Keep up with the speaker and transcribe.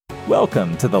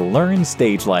Welcome to the Learn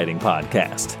Stage Lighting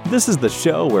Podcast. This is the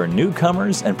show where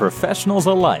newcomers and professionals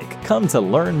alike come to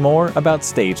learn more about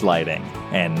stage lighting.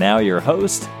 And now your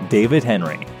host, David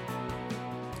Henry.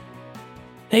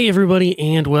 Hey everybody,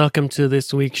 and welcome to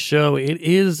this week's show. It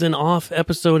is an off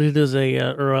episode. It is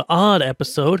an odd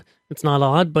episode. It's not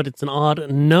odd, but it's an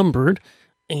odd numbered.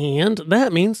 And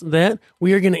that means that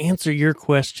we are going to answer your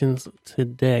questions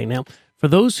today. Now, for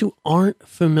those who aren't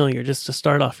familiar, just to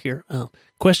start off here,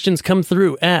 questions come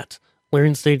through at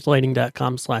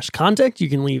learnstagelighting.com/contact. You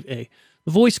can leave a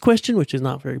voice question, which is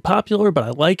not very popular, but I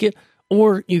like it.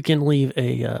 Or you can leave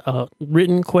a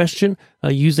written question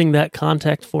using that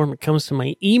contact form. It comes to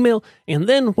my email. And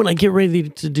then when I get ready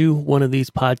to do one of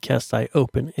these podcasts, I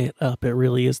open it up. It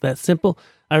really is that simple.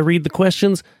 I read the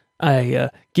questions. I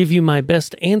give you my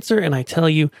best answer, and I tell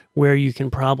you where you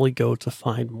can probably go to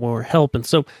find more help. And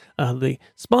so the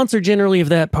sponsor generally of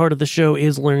that part of the show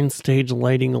is Learn Stage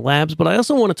Lighting Labs. But I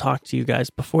also want to talk to you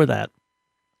guys before that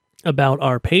about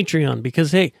our Patreon,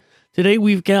 because, hey, today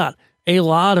we've got a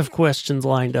lot of questions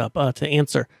lined up to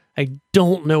answer. I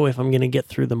don't know if I'm going to get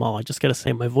through them all. I just got to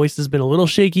say, my voice has been a little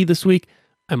shaky this week.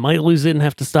 I might lose it and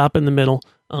have to stop in the middle.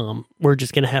 We're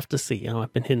just going to have to see.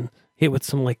 I've been hit with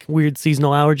some like weird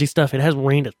seasonal allergy stuff. It has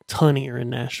rained a ton here in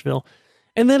Nashville,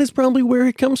 and that is probably where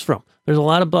it comes from. There's a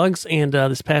lot of bugs, and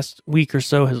this past week or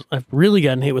so I've really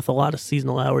gotten hit with a lot of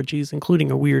seasonal allergies, including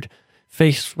a weird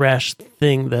face rash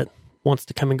thing that wants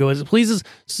to come and go as it pleases.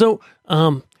 So,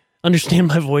 understand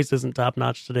my voice isn't top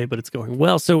notch today, but it's going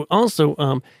well. So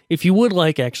also, if you would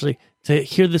like actually to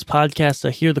hear this podcast,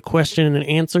 hear the question and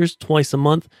answers twice a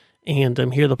month, and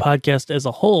hear the podcast as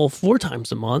a whole 4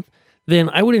 times a month,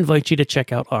 then I would invite you to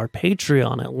check out our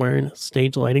Patreon at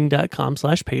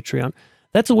learnstagelighting.com/Patreon.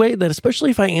 That's a way that,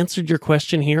 especially if I answered your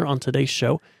question here on today's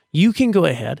show, you can go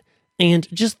ahead and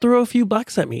just throw a few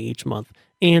bucks at me each month.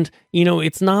 And,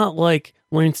 it's not like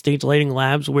Learn Stage Lighting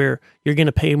Labs where you're going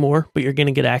to pay more, but you're going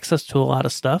to get access to a lot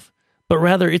of stuff. But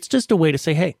rather, it's just a way to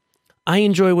say, hey, I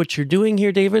enjoy what you're doing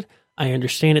here, David. I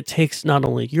understand it takes not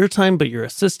only your time, but your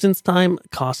assistant's time,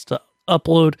 cost to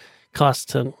upload, cost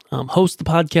to host the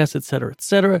podcast, et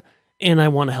cetera, and I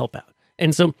want to help out.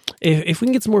 And so if we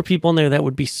can get some more people in there, that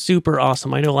would be super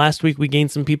awesome. I know last week we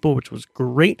gained some people, which was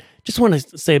great. Just want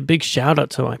to say a big shout out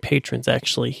to my patrons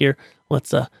actually here.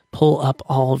 Let's pull up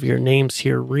all of your names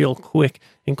here real quick,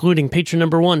 including patron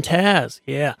number 1, Taz.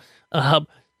 Yeah.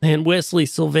 And Wesley,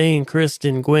 Sylvain,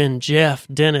 Kristen, Gwen, Jeff,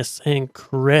 Dennis, and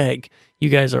Craig. You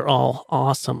guys are all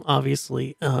awesome,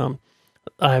 obviously.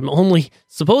 I'm only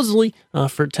supposedly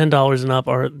for $10 and up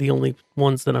are the only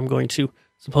ones that I'm going to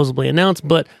supposedly announce,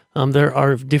 but there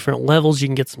are different levels. You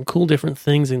can get some cool different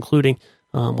things, including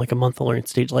like a month of Learn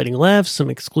Stage Lighting Labs, some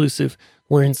exclusive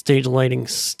Learn Stage Lighting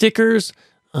stickers,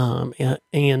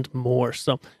 and more.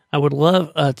 So I would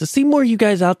love to see more of you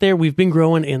guys out there. We've been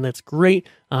growing, and that's great.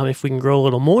 If we can grow a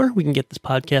little more, we can get this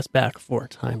podcast back 4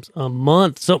 times a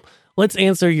month. So let's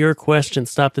answer your question.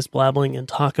 Stop this blabbling and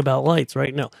talk about lights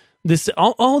right now.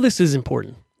 All this is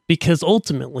important because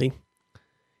ultimately,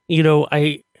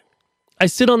 I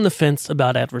sit on the fence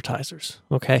about advertisers,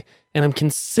 okay? And I'm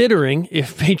considering,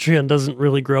 if Patreon doesn't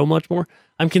really grow much more,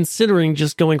 I'm considering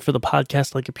just going for the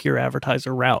podcast like a pure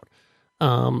advertiser route.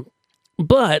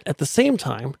 But at the same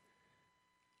time,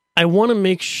 I want to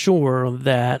make sure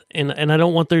that, and I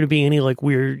don't want there to be any like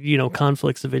weird,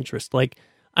 conflicts of interest. Like,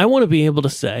 I want to be able to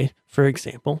say, for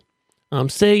example,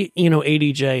 say,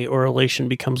 ADJ or Elation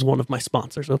becomes one of my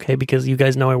sponsors, okay? Because you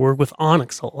guys know I work with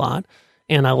Onyx a lot,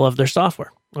 and I love their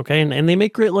software, okay? And they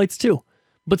make great lights too.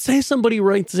 But say somebody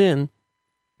writes in,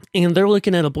 and they're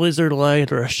looking at a Blizzard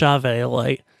light or a Chauvet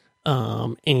light,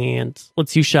 and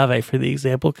let's use Chauvet for the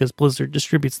example, because Blizzard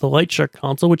distributes the LightShark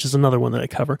console, which is another one that I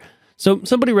cover. So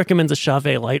somebody recommends a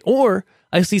Chauvet light, or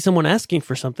I see someone asking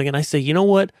for something, and I say, you know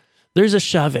what? There's a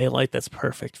Chauvet light that's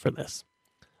perfect for this.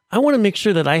 I want to make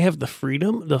sure that I have the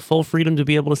full freedom to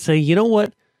be able to say, you know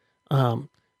what,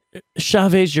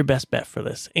 Chauvet's your best bet for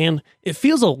this. And it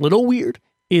feels a little weird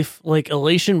if like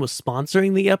Elation was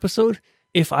sponsoring the episode,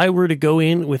 if I were to go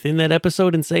in within that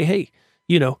episode and say, hey,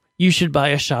 you should buy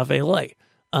a Chauvet light.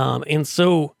 And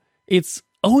so it's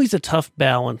always a tough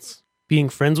balance being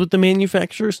friends with the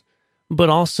manufacturers, but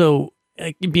also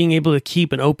being able to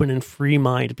keep an open and free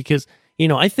mind because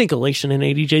I think Elation and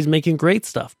ADJ is making great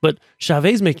stuff, but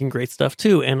Chauvet's making great stuff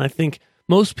too. And I think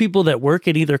most people that work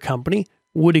at either company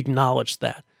would acknowledge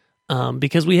that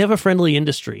because we have a friendly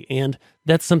industry, and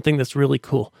that's something that's really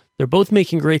cool. They're both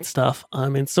making great stuff,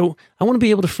 and so I want to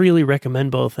be able to freely recommend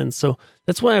both. And so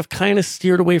that's why I've kind of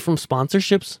steered away from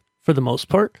sponsorships for the most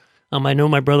part. I know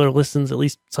my brother listens at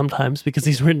least sometimes because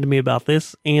he's written to me about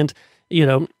this, and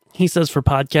he says for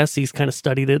podcasts, he's kind of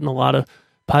studied it, and a lot of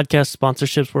podcast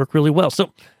sponsorships work really well.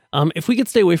 So if we could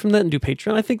stay away from that and do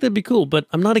Patreon, I think that'd be cool, but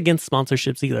I'm not against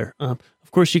sponsorships either.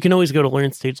 Of course, you can always go to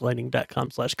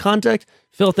learnstagelighting.com/contact,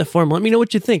 fill out that form, let me know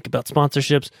what you think about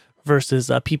sponsorships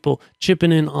versus people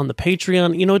chipping in on the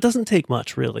Patreon. You know, it doesn't take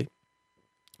much, really,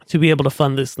 to be able to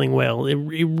fund this thing well. It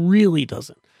really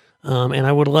doesn't. And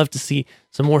I would love to see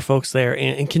some more folks there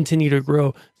and continue to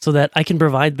grow so that I can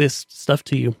provide this stuff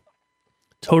to you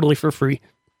totally for free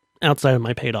outside of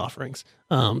my paid offerings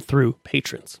through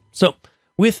patrons. So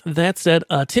with that said,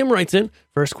 Tim writes in,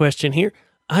 first question here.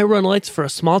 I run lights for a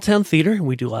small town theater, and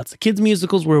we do lots of kids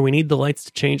musicals where we need the lights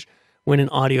to change when an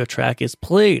audio track is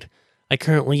played. I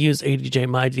currently use ADJ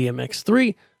My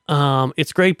DMX3.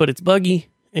 It's great, but it's buggy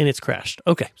and it's crashed.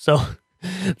 Okay, so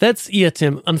that's,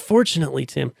 Tim. Unfortunately,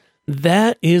 Tim,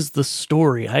 that is the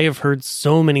story I have heard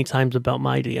so many times about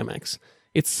My DMX.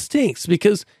 It stinks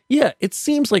because, it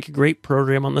seems like a great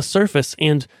program on the surface,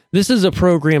 and this is a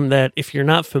program that, if you're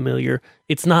not familiar,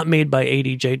 it's not made by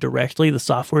ADJ directly. The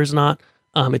software is not.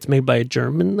 It's made by a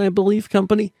German, I believe,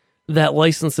 company that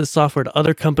licenses software to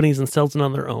other companies and sells it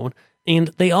on their own, and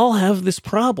they all have this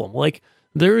problem. Like,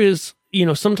 there is,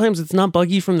 sometimes it's not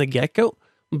buggy from the get-go,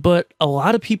 but a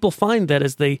lot of people find that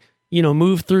as they,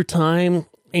 move through time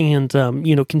and,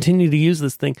 continue to use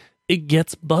this thing, it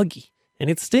gets buggy and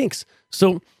it stinks.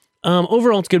 So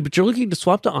overall, it's good, but you're looking to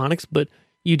swap to Onyx, but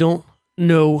you don't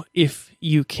know if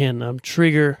you can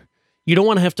trigger. You don't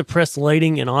want to have to press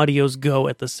lighting and audio's go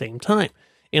at the same time.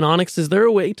 In Onyx, is there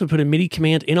a way to put a MIDI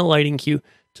command in a lighting cue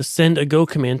to send a go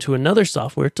command to another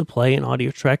software to play an audio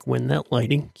track when that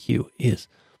lighting cue is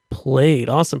played?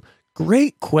 Awesome.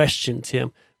 Great question,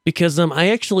 Tim, because I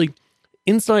actually,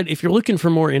 inside, if you're looking for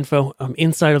more info,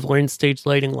 inside of Learn Stage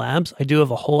Lighting Labs, I do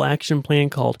have a whole action plan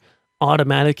called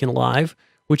Automatic and Live,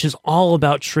 which is all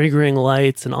about triggering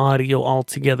lights and audio all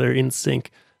together in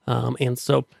sync. And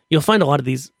so you'll find a lot of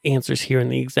these answers here in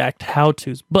the exact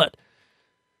how-tos. But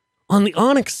on the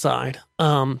Onyx side,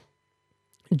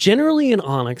 generally in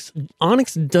Onyx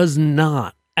does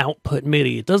not output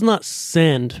MIDI. It does not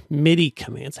send MIDI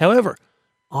commands. However,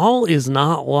 all is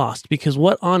not lost, because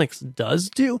what Onyx does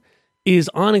do is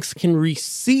Onyx can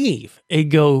receive a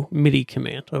go MIDI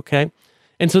command, okay?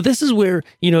 And so this is where,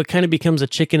 it kind of becomes a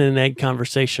chicken and egg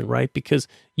conversation, right? Because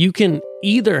you can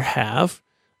either have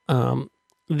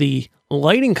the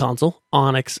lighting console,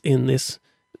 Onyx in this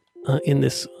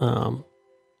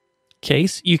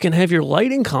case, you can have your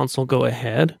lighting console go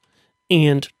ahead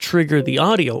and trigger the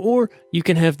audio, or you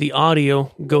can have the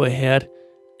audio go ahead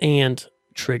and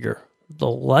trigger the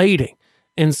lighting.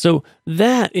 And so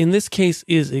that, in this case,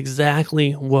 is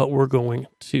exactly what we're going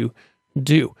to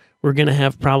do. We're going to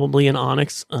have probably an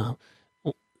Onyx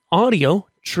audio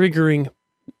triggering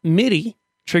MIDI,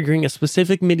 triggering a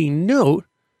specific MIDI note,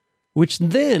 which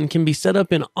then can be set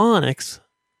up in Onyx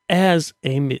as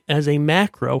a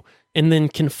macro, and then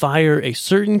can fire a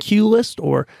certain cue list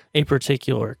or a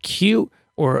particular cue,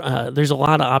 or there's a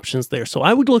lot of options there. So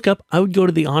I would go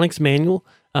to the Onyx manual,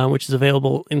 which is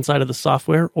available inside of the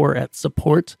software or at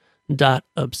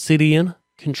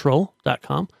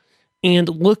support.obsidiancontrol.com, and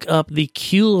look up the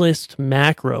cue list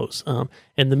macros,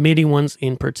 and the MIDI ones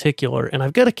in particular. And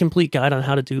I've got a complete guide on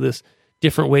how to do this,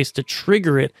 different ways to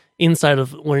trigger it inside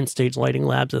of Learn Stage Lighting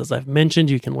Labs. As I've mentioned,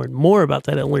 you can learn more about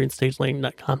that at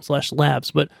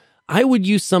learnstagelighting.com/labs. But I would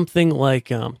use something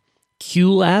like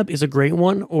QLab is a great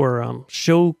one, or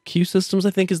Show Q Systems,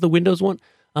 I think, is the Windows one.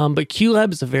 But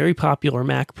QLab is a very popular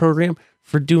Mac program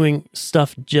for doing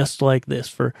stuff just like this,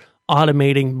 for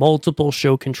automating multiple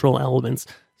show control elements,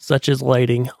 such as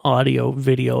lighting, audio,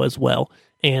 video as well,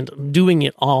 and doing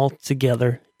it all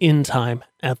together in time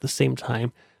at the same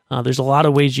time. There's a lot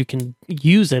of ways you can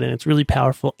use it, and it's really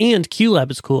powerful. And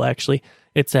QLab is cool, actually.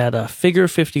 It's at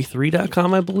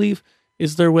figure53.com, I believe,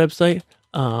 is their website.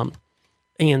 And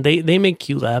they make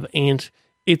QLab, and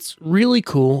it's really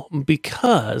cool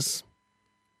because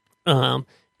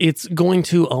it's going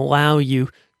to allow you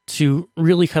to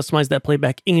really customize that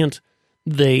playback, and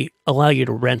they allow you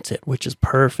to rent it, which is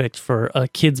perfect for a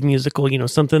kid's musical,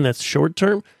 something that's short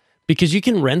term, because you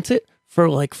can rent it for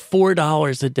like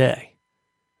 $4 a day.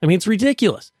 I mean, it's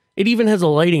ridiculous. It even has a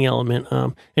lighting element.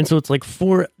 And so it's like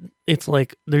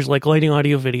there's like lighting,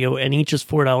 audio, video, and each is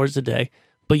 $4 a day,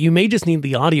 but you may just need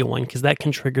the audio one, because that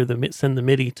can send the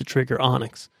MIDI to trigger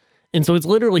Onyx. And so it's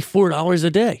literally $4 a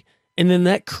day. And then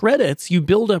that you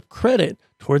build up credit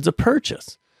towards a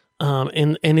purchase.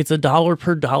 And it's $1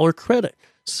 per dollar credit.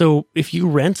 So if you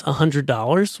rent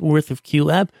 $100 worth of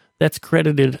QLab, that's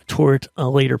credited toward a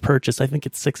later purchase. I think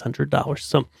it's $600.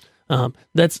 So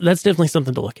that's definitely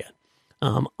something to look at.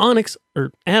 Onyx,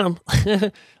 or Adam,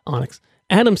 Onyx,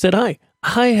 Adam said, hi.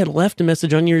 I had left a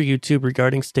message on your YouTube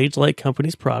regarding Stage Light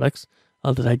Company's products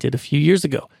that I did a few years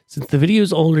ago. Since the video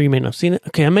is older, you may not have seen it.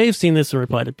 Okay, I may have seen this and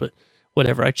replied it, but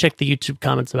whatever. I check the YouTube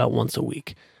comments about once a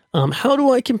week. How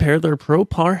do I compare their Pro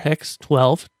Par Hex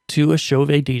 12 to a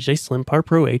Chauvet DJ Slim Par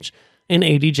Pro H and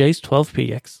ADJ's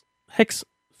 12P Hex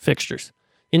fixtures?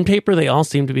 In paper, they all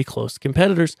seem to be close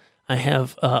competitors. I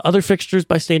have other fixtures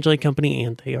by Stage Light Company,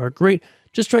 and they are great.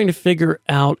 Just trying to figure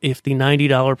out if the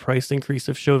 $90 price increase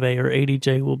of Chauvet or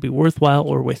ADJ will be worthwhile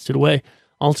or wasted away.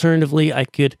 Alternatively, I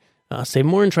could save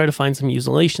more and try to find some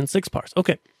Usilation 6 pars.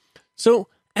 Okay, so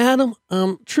Adam,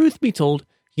 truth be told,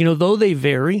 though they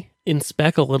vary in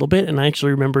spec a little bit, and I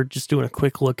actually remember just doing a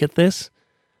quick look at this,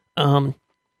 to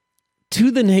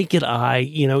the naked eye,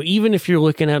 even if you're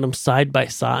looking at them side by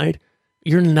side,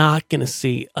 you're not going to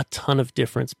see a ton of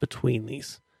difference between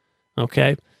these,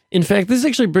 okay? In fact, this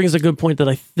actually brings a good point that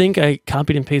I think I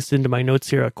copied and pasted into my notes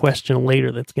here, a question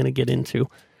later that's going to get into,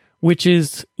 which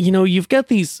is, you've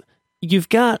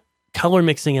got color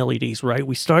mixing LEDs, right?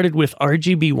 We started with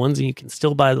RGB ones, and you can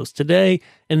still buy those today,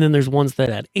 and then there's ones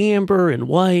that add amber and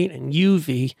white and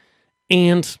UV,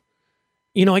 and,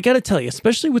 I got to tell you,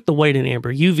 especially with the white and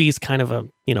amber, UV is kind of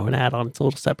an add-on, it's a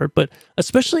little separate, but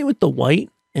especially with the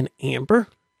white and amber,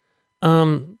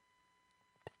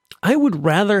 I would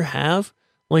rather have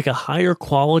like a higher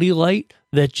quality light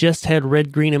that just had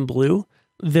red, green, and blue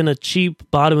than a cheap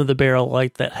bottom of the barrel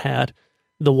light that had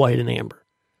the white and amber.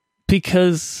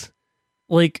 Because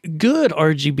like good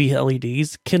RGB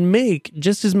LEDs can make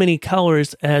just as many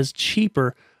colors as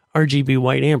cheaper RGB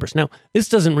white ambers. Now, this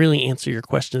doesn't really answer your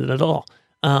question at all.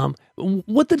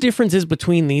 What the difference is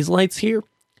between these lights here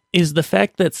is the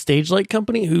fact that Stage Light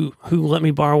Company, who let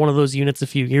me borrow one of those units a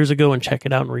few years ago and check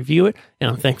it out and review it, and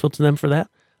I'm thankful to them for that.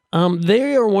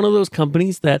 They are one of those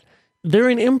companies that they're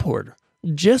an importer,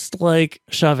 just like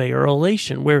Chauvet or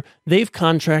Elation, where they've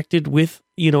contracted with,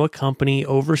 a company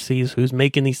overseas who's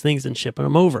making these things and shipping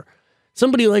them over.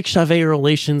 Somebody like Chauvet or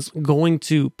Elation's going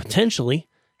to potentially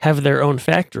have their own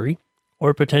factory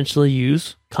or potentially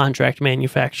use contract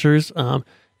manufacturers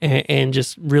and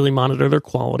just really monitor their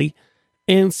quality.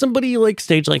 And somebody like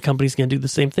Stage Light Company is going to do the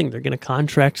same thing. They're going to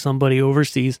contract somebody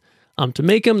overseas to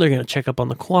make them. They're going to check up on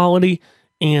the quality,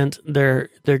 and they're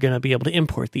going to be able to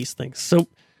import these things. So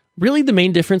really the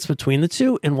main difference between the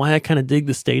two, and why I kind of dig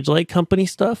the Stage Light Company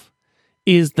stuff,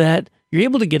 is that you're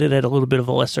able to get it at a little bit of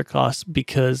a lesser cost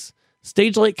because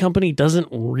Stage Light Company doesn't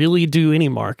really do any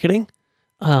marketing,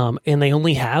 and they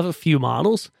only have a few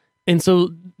models, and so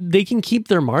they can keep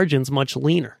their margins much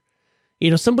leaner.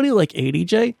 Somebody like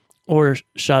ADJ or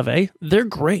Chauvet, they're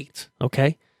great,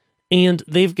 okay? And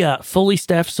they've got fully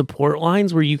staffed support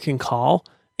lines where you can call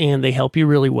and they help you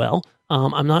really well.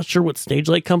 I'm not sure what Stage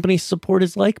Light Company support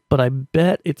is like, but I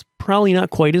bet it's probably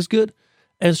not quite as good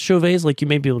as Chauvet's. Like you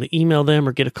may be able to email them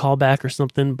or get a call back or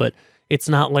something, but it's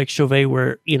not like Chauvet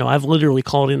where, I've literally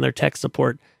called in their tech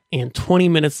support and 20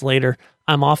 minutes later,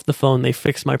 I'm off the phone, they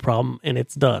fix my problem and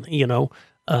it's done,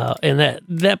 and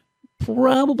that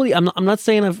probably, I'm not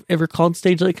saying I've ever called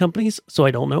Stage Light Companies, so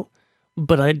I don't know,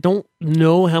 but I don't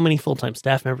know how many full-time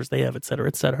staff members they have, et cetera,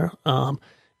 et cetera.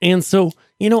 And so,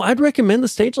 I'd recommend the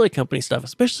Stage Light Company stuff,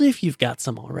 especially if you've got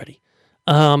some already.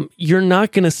 You're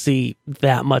not going to see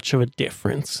that much of a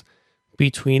difference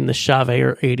between the Chauvet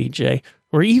or ADJ,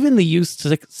 or even the used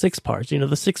 6 pars.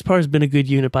 The 6 par has been a good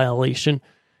unit by Elation.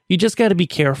 You just got to be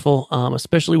careful,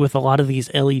 especially with a lot of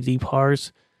these LED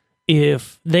pars.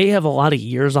 If they have a lot of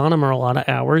years on them or a lot of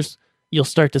hours, you'll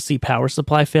start to see power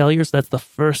supply failures. That's the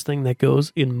first thing that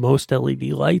goes in most LED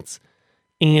lights.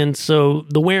 And so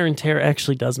the wear and tear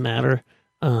actually does matter.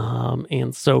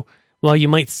 And so while you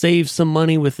might save some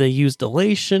money with the used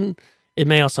Elation, it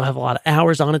may also have a lot of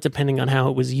hours on it depending on how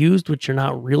it was used, which you're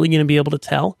not really going to be able to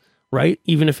tell, right?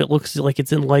 Even if it looks like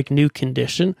it's in like new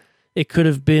condition, it could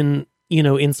have been,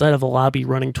 inside of a lobby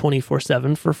running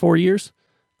 24/7 for 4 years.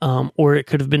 Or it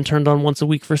could have been turned on once a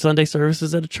week for Sunday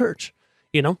services at a church,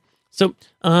 So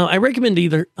I recommend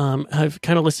either. I've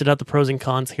kind of listed out the pros and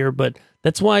cons here, but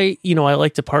that's why, I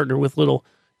like to partner with little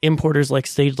importers like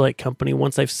Stage Light Company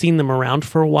once I've seen them around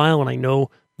for a while and I know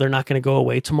they're not going to go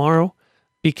away tomorrow,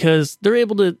 because they're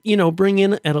able to, bring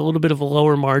in at a little bit of a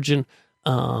lower margin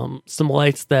some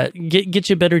lights that get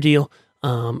you a better deal.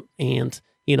 And,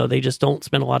 they just don't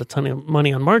spend a ton of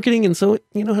money on marketing. And so, it,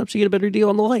 helps you get a better deal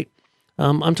on the light.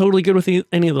 I'm totally good with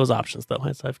any of those options, though,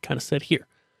 as I've kind of said here.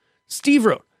 Steve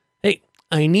wrote, hey,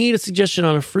 I need a suggestion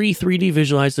on a free 3D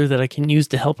visualizer that I can use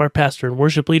to help our pastor and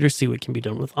worship leaders see what can be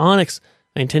done with Onyx.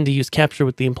 I intend to use Capture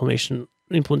with the implementation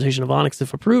of Onyx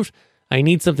if approved. I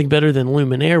need something better than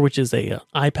Luminaire, which is a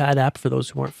iPad app for those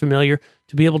who aren't familiar,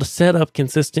 to be able to set up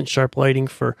consistent sharp lighting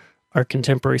for our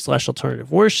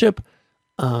contemporary/alternative worship.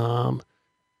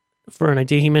 For an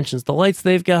idea, he mentions the lights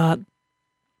they've got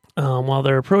while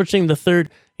they're approaching the 3rd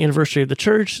anniversary of the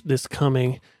church this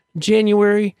coming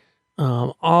January.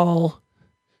 All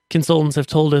consultants have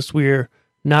told us we're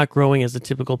not growing as a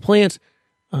typical plant.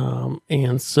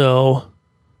 And so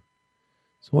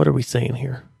what are we saying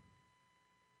here?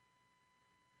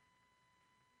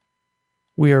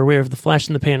 We are aware of the flash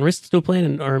in the pan risks to a plan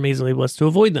and are amazingly blessed to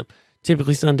avoid them.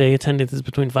 Typically, Sunday attendance is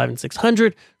between 500 and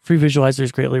 600. Free visualizer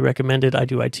is greatly recommended. I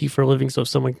do IT for a living, so if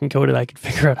someone can code it, I can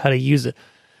figure out how to use it.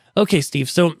 Okay, Steve.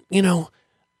 So,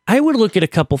 I would look at a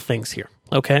couple things here,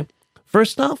 okay?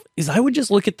 First off is I would just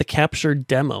look at the Capture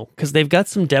demo because they've got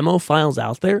some demo files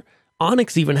out there.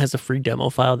 Onyx even has a free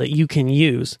demo file that you can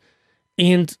use.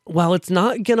 And while it's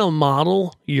not going to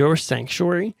model your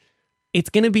sanctuary, it's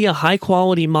going to be a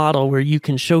high-quality model where you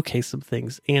can showcase some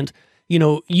things. And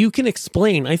you can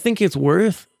explain. I think it's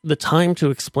worth the time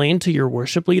to explain to your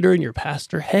worship leader and your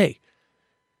pastor, hey,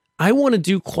 I want to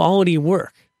do quality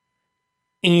work.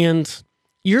 And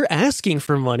you're asking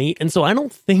for money. And so I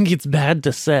don't think it's bad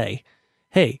to say,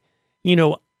 hey,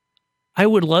 I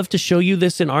would love to show you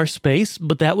this in our space,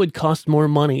 but that would cost more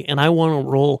money. And I want to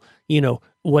roll,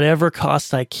 whatever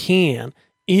costs I can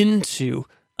into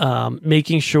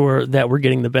making sure that we're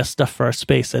getting the best stuff for our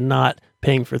space and not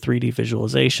paying for 3D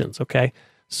visualizations, okay?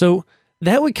 So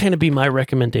that would kind of be my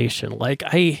recommendation. Like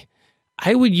I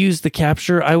would use the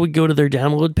Capture. I would go to their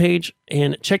download page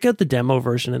and check out the demo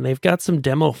version, and they've got some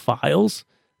demo files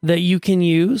that you can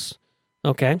use,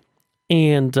 okay?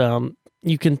 And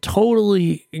you can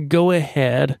totally go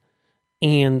ahead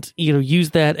and use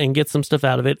that and get some stuff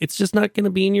out of it. It's just not going to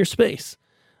be in your space.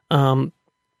 So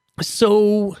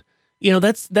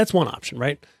that's one option,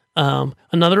 right?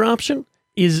 Another option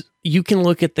is you can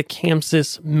look at the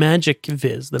Camsys Magic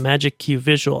Viz, the Magic Q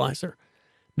visualizer.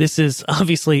 This is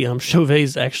obviously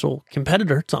Chauvet's actual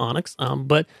competitor to Onyx,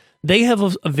 but they have a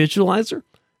visualizer.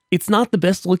 It's not the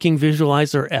best looking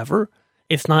visualizer ever.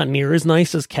 It's not near as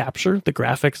nice as Capture. The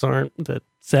graphics aren't, the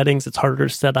settings, it's harder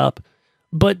to set up.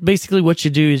 But basically what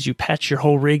you do is you patch your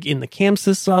whole rig in the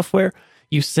Camsys software.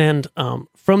 You send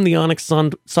from the Onyx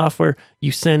software,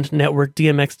 you send Network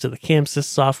DMX to the Camsys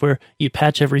software. You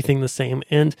patch everything the same,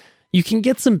 and you can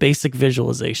get some basic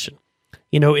visualization.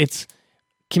 It's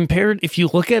compared, if you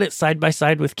look at it side by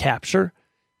side with Capture,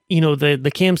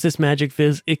 the Camsys Magic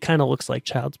Viz, it kind of looks like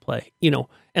child's play,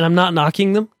 and I'm not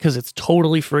knocking them because it's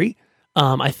totally free.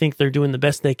 I think they're doing the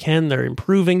best they can. They're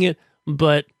improving it,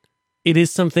 but it is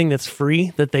something that's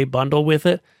free that they bundle with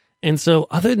it. And so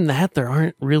other than that, there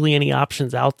aren't really any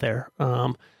options out there.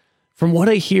 From what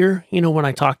I hear, when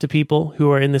I talk to people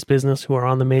who are in this business, who are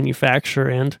on the manufacturer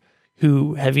end,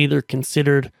 who have either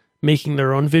considered making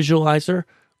their own visualizer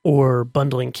or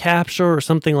bundling Capture or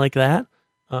something like that,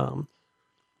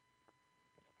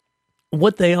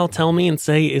 what they all tell me and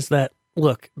say is that,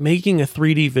 look, making a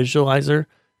 3D visualizer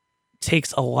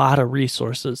takes a lot of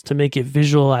resources to make it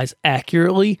visualize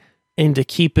accurately and to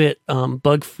keep it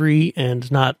bug-free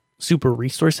and not super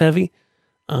resource heavy.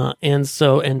 And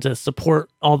to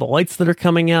support all the lights that are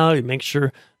coming out and make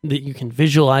sure that you can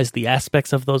visualize the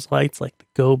aspects of those lights, like the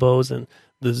gobos and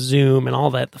the zoom and all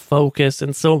that, the focus.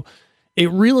 And so it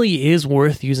really is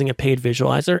worth using a paid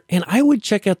visualizer. And I would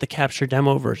check out the Capture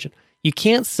demo version. You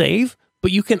can't save,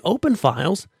 but you can open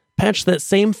files, patch that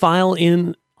same file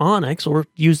in Onyx, or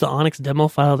use the Onyx demo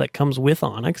file that comes with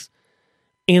Onyx.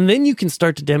 And then you can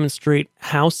start to demonstrate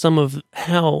how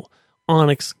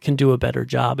Onyx can do a better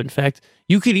job. In fact,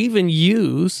 you could even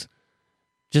use,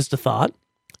 just a thought,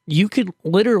 you could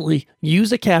literally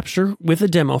use a Capture with a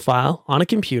demo file on a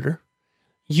computer.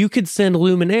 You could send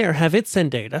Luminaire, have it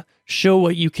send data, show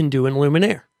what you can do in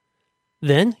Luminaire.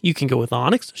 Then you can go with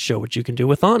Onyx, show what you can do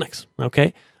with Onyx,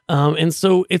 okay? And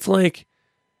so it's like,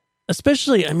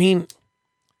 especially,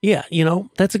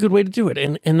 that's a good way to do it,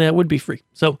 and that would be free.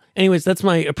 So anyways, that's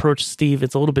my approach, Steve.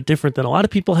 It's a little bit different than a lot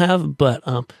of people have, but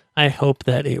I hope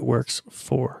that it works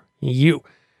for you.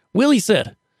 Willie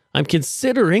said, I'm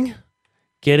considering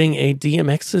getting a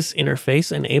DMX's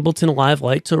interface and Ableton Live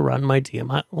Light to run my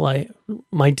DIY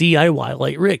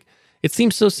light rig. It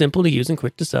seems so simple to use and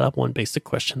quick to set up. One basic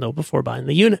question, though, before buying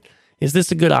the unit. Is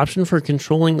this a good option for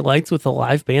controlling lights with a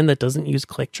live band that doesn't use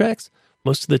click tracks?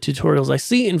 Most of the tutorials I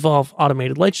see involve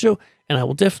automated light show, and I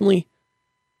will definitely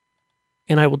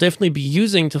be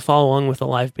using to follow along with a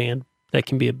live band that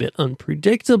can be a bit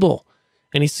unpredictable.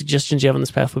 Any suggestions you have on this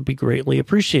path would be greatly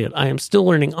appreciated. I am still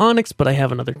learning Onyx, but I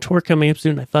have another tour coming up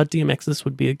soon. I thought DMX's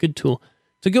would be a good tool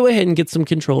to go ahead and get some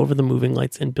control over the moving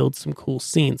lights and build some cool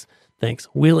scenes. Thanks,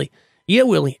 Willie. Yeah,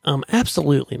 Willie,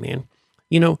 absolutely, man.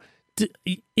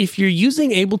 If you're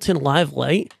using Ableton Live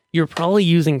Lite, you're probably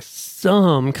using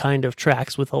some kind of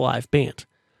tracks with a live band.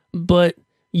 But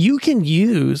you can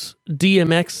use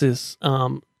DMX's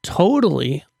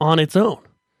totally on its own.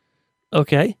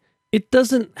 Okay? It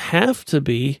doesn't have to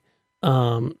be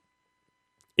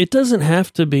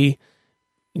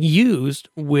used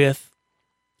with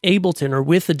Ableton or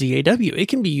with a DAW. It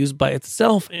can be used by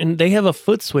itself, and they have a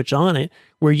foot switch on it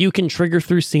where you can trigger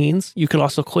through scenes. You could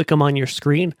also click them on your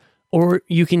screen, or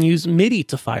you can use MIDI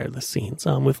to fire the scenes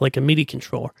with like a MIDI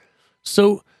controller.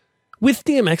 So with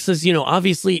DMX's,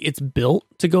 obviously it's built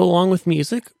to go along with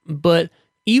music, but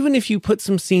even if you put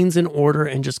some scenes in order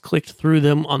and just clicked through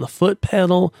them on the foot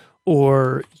pedal,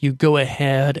 or you go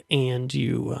ahead and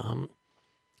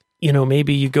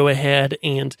maybe you go ahead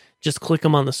and just click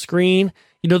them on the screen,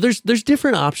 there's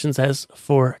different options as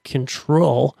for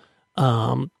control.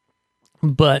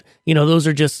 But those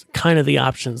are just kind of the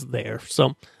options there.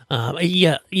 So,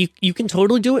 you can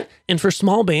totally do it. And for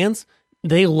small bands,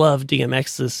 they love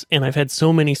DMX's, and I've had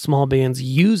so many small bands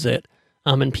use it,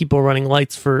 and people running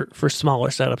lights for smaller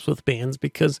setups with bands,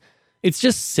 because it's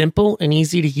just simple and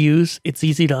easy to use. It's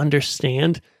easy to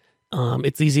understand.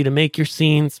 It's easy to make your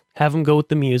scenes, have them go with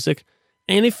the music.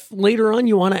 And if later on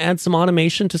you want to add some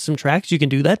automation to some tracks, you can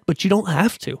do that, but you don't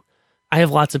have to. I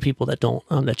have lots of people that don't,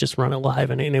 that just run it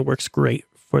live, and it works great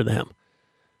for them.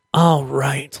 All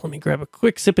right, let me grab a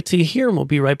quick sip of tea here, and we'll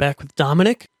be right back with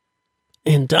Dominic.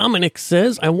 And Dominic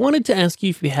says, I wanted to ask you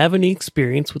if you have any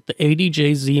experience with the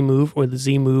ADJ Z-Move or the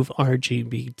Z-Move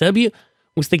RGBW.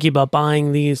 Was thinking about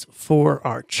buying these for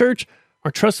our church.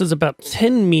 Our truss is about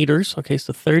 10 meters, okay,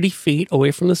 so 30 feet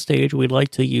away from the stage. We'd like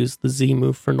to use the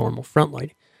Z-Move for normal front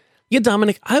lighting. Yeah,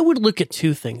 Dominic, I would look at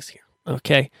two things here,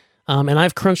 okay? And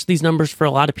I've crunched these numbers for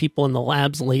a lot of people in the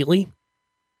labs lately.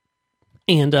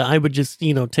 And I would just,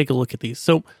 take a look at these.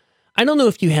 So I don't know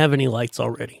if you have any lights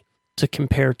already to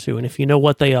compare to, and if you know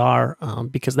what they are,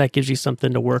 because that gives you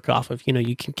something to work off of.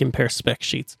 You can compare spec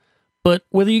sheets. But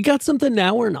whether you got something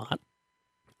now or not,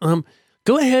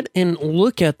 go ahead and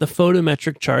look at the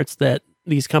photometric charts that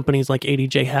these companies like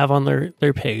ADJ have on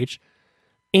their page,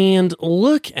 and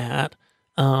look at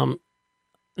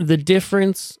the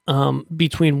difference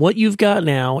between what you've got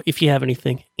now, if you have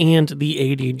anything, and the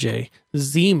ADJ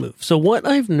Z-Move. So what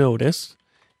I've noticed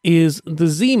is the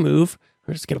Z-Move,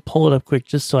 I'm just going to pull it up quick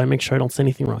just so I make sure I don't say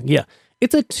anything wrong. Yeah,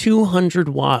 it's a 200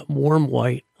 watt warm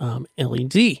white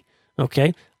LED.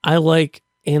 Okay,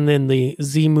 and then the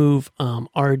Z-Move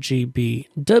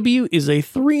RGBW is a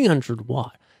 300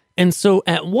 watt. And so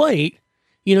at white,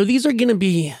 these are going to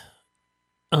be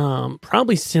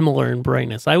probably similar in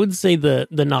brightness. I would say the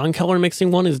non-color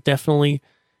mixing one is definitely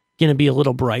going to be a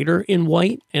little brighter in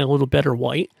white and a little better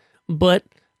white. But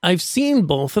I've seen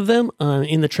both of them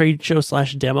in the trade show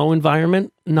 / demo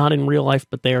environment, not in real life,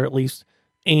 but there at least.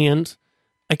 And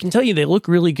I can tell you they look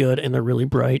really good and they're really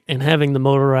bright, and having the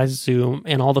motorized zoom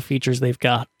and all the features they've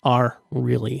got are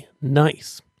really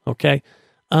nice. Okay.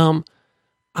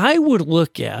 I would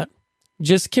look at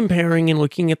just comparing and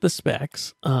looking at the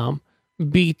specs, I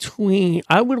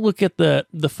would look at the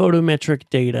photometric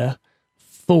data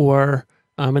for,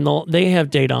 and they have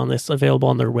data on this available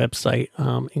on their website,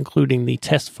 including the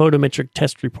photometric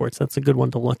test reports. That's a good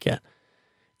one to look at.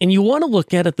 And you want to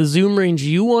look at the zoom range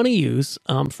you want to use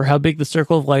for how big the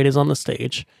circle of light is on the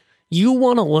stage. You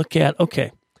want to look at,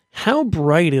 okay, how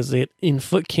bright is it in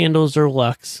foot candles or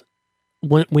lux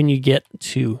when you get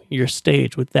to your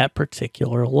stage with that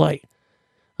particular light?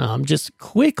 Just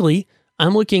quickly,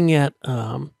 I'm looking at,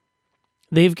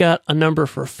 they've got a number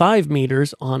for 5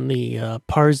 meters on the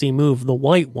Parzi Move, the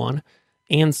white one.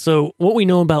 And so what we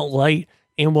know about light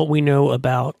and what we know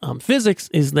about physics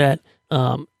is that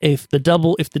if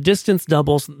the distance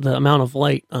doubles, the amount of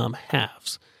light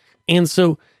halves. And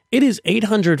so it is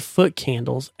 800 foot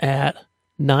candles at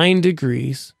 9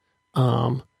 degrees,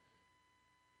 a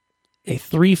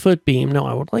 3-foot beam. No,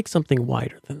 I would like something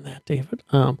wider than that, David.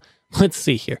 Let's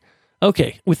see here.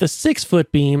 Okay, with a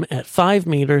 6-foot beam at 5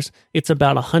 meters, it's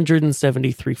about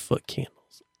 173 foot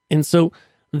candles. And so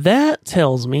that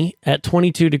tells me at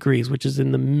 22 degrees, which is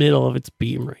in the middle of its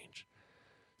beam range.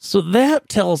 So that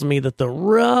tells me that the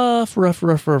rough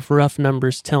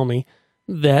numbers tell me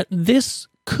that this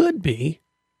could be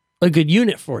a good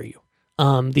unit for you.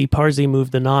 The Parzi Move,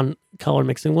 the non-color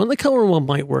mixing one, the color one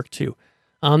might work too.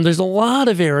 There's a lot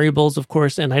of variables, of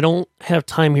course, and I don't have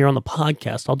time here on the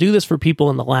podcast. I'll do this for people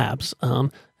in the labs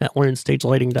at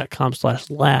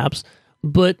learnstagelighting.com/labs.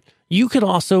 But you could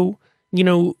also,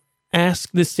 ask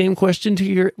the same question to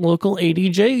your local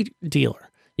ADJ dealer.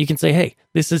 You can say, hey,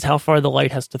 this is how far the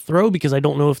light has to throw, because I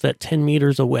don't know if that 10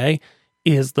 meters away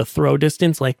is the throw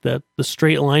distance, like the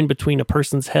straight line between a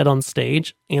person's head on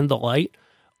stage and the light,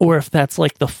 or if that's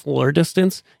like the floor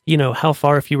distance, how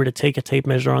far if you were to take a tape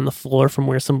measure on the floor from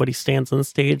where somebody stands on the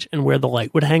stage and where the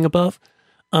light would hang above.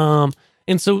 And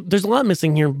so there's a lot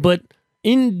missing here, but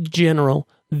in general,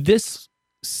 this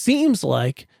seems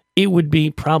like it would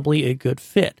be probably a good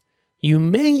fit. You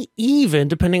may even,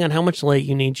 depending on how much light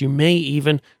you need, you may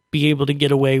even be able to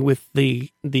get away with the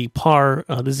PAR,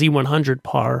 the Z100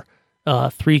 PAR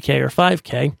 3K or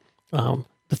 5K.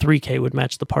 The 3K would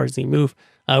match the PAR Z Move,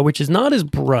 which is not as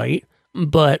bright,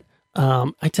 but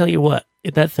I tell you what,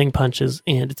 that thing punches,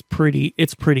 and it's pretty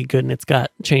good, and it's got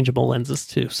changeable lenses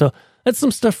too. So that's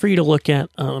some stuff for you to look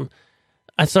at. I'm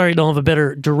sorry I don't have a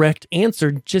better direct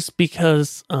answer, just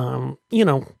because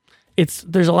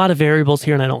there's a lot of variables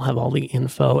here, and I don't have all the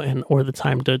info or the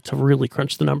time to really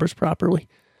crunch the numbers properly.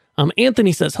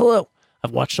 Anthony says, hello.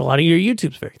 I've watched a lot of your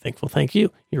YouTubes. Very thankful. Thank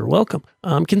you. You're welcome.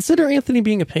 Consider Anthony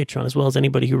being a patron, as well as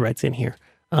anybody who writes in here.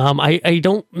 I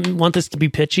don't want this to be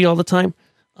pitchy all the time,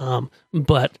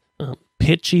 but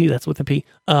pitchy, that's with a P.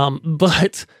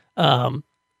 But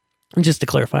just to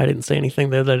clarify, I didn't say anything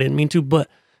there that I didn't mean to, but,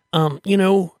 I'm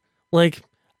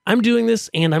doing this,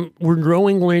 and we're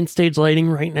growing Learn Stage Lighting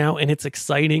right now, and it's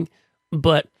exciting,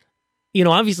 but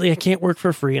obviously I can't work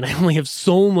for free, and I only have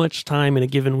so much time in a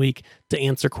given week to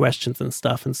answer questions and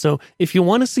stuff. And so if you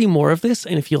want to see more of this,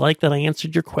 and if you like that I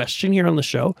answered your question here on the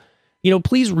show,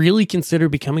 please really consider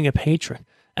becoming a patron.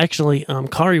 Actually,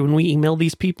 Kari, when we email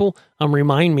these people,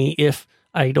 remind me if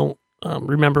I don't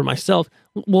remember myself.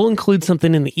 We'll include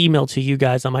something in the email to you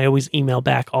guys. I always email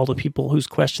back all the people whose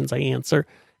questions I answer.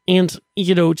 And,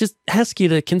 just ask you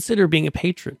to consider being a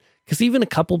patron. Because even a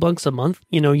couple bucks a month,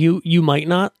 you might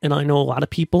not. And I know a lot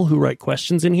of people who write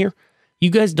questions in here.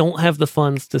 You guys don't have the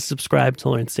funds to subscribe to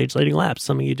Learn Stage Lighting Labs.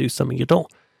 Some of you do, some of you don't.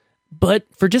 But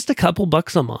for just a couple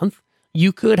bucks a month,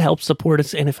 you could help support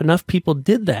us. And if enough people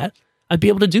did that, I'd be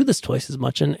able to do this twice as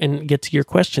much and get to your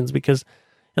questions, because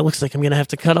it looks like I'm going to have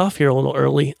to cut off here a little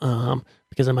early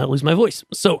because I might lose my voice.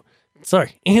 So,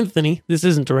 sorry, Anthony, this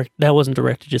isn't direct. That wasn't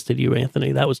directed just at you,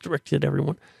 Anthony. That was directed at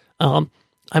everyone.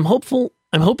 I'm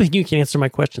hoping you can answer my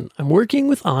question. I'm working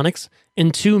with Onyx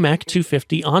and 2 Mac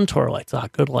 250 on-tour lights.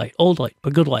 Good light. Old light,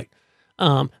 but good light.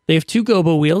 They have 2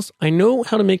 gobo wheels. I know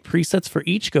how to make presets for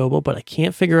each gobo, but I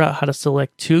can't figure out how to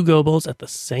select 2 gobos at the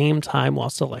same time while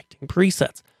selecting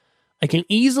presets. I can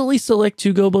easily select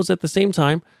 2 gobos at the same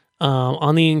time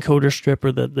on the encoder strip,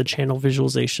 or the channel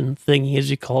visualization thingy,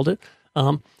 as you called it.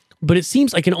 But it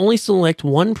seems I can only select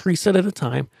 1 preset at a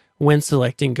time when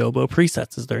selecting gobo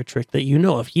presets. Is there a trick that you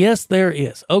know of? Yes, there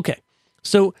is. Okay.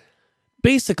 So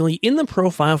basically, in the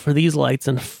profile for these lights,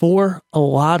 and for a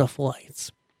lot of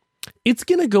lights, it's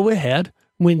going to go ahead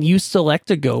when you select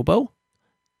a gobo,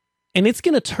 and it's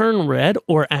going to turn red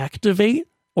or activate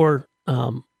or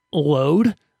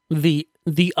load the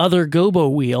other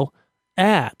gobo wheel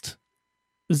at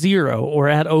 0 or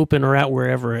at open or at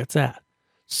wherever it's at,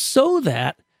 so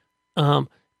that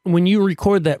when you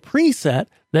record that preset,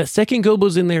 that second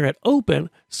gobo's in there at open,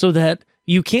 so that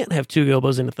you can't have 2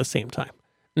 gobos in at the same time.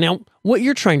 Now, what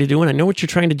you're trying to do, and I know what you're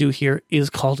trying to do here, is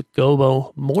called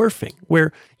gobo morphing,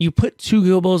 where you put 2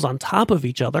 gobos on top of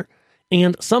each other.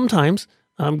 And sometimes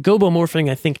gobo morphing,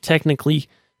 I think technically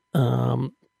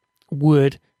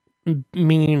would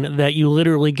mean that you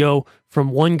literally go from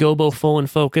one gobo full in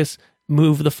focus,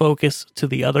 move the focus to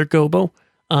the other gobo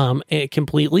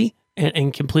completely,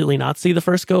 and completely not see the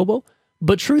first gobo.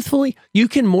 But truthfully, you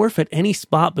can morph at any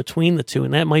spot between the two,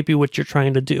 and that might be what you're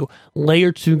trying to do.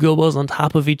 Layer 2 gobos on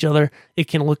top of each other. It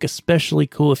can look especially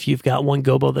cool if you've got one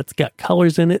gobo that's got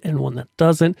colors in it and one that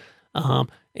doesn't.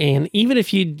 And even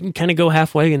if you kind of go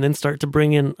halfway and then start to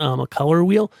bring in a color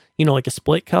wheel, like a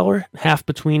split color, half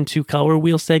between 2 color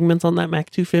wheel segments on that Mac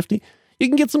 250, you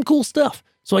can get some cool stuff.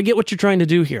 So I get what you're trying to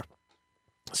do here.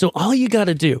 So all you got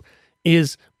to do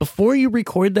is, before you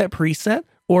record that preset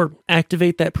or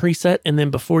activate that preset, and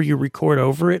then before you record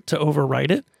over it to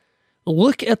overwrite it,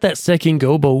 look at that second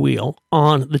gobo wheel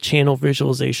on the channel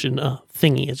visualization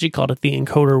thingy, as you called it, the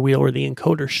encoder wheel, or the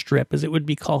encoder strip, as it would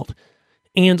be called.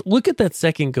 And look at that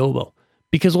second gobo,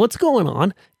 because what's going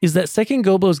on is that second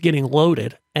gobo is getting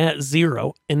loaded at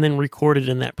 0 and then recorded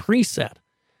in that preset.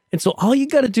 And so all you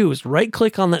got to do is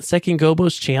right-click on that second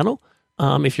gobo's channel.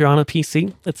 If you're on a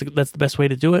PC, that's the best way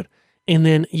to do it. And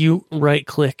then you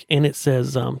right-click, and it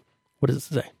says, what does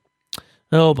it say?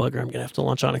 Oh, bugger, I'm going to have to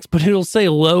launch Onyx. But it'll say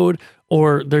load,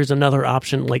 or there's another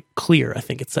option like clear, I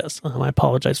think it says. I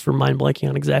apologize for mind blanking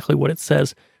on exactly what it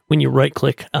says when you right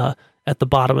click at the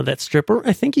bottom of that strip, or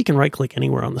I think you can right click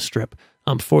anywhere on the strip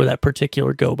for that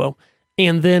particular gobo.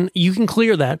 And then you can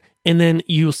clear that, and then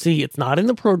you'll see it's not in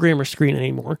the programmer screen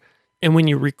anymore. And when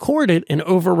you record it and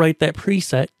overwrite that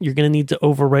preset, you're going to need to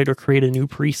overwrite or create a new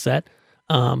preset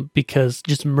because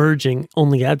just merging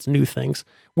only adds new things.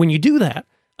 When you do that,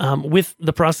 with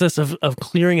the process of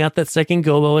clearing out that second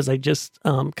gobo, as I just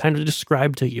kind of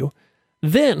described to you,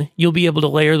 then you'll be able to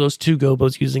layer those two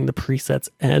gobos using the presets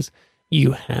as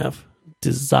you have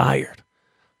desired.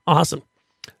 Awesome.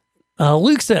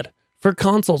 Luke said, for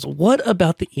consoles, what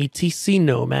about the ETC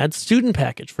Nomad student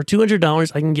package? For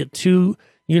 $200, I can get 2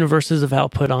 universes of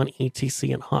output on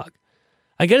ETC and Hog.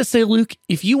 I got to say, Luke,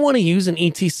 if you want to use an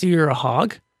ETC or a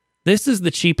Hog, this is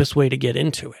the cheapest way to get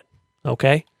into it.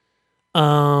 Okay?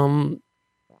 But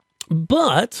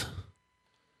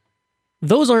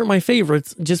those aren't my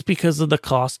favorites just because of the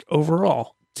cost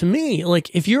overall. To me, like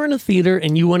if you're in a theater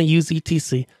and you want to use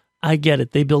ETC, I get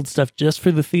it. They build stuff just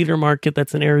for the theater market.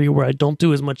 That's an area where I don't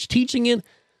do as much teaching in,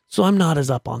 so I'm not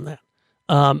as up on that.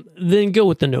 Then go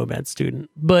with the Nomad student.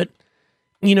 But,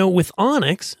 you know, with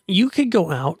Onyx, you could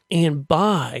go out and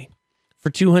buy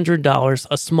for $200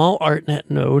 a small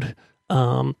ArtNet node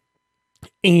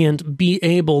and be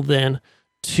able then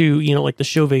to, you know, like the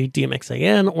Chauvet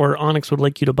DMX-AN, or Onyx would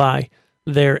like you to buy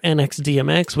their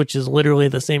NX-DMX, which is literally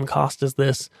the same cost as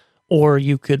this. Or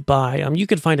you could buy, you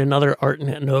could find another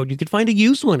ArtNet node. You could find a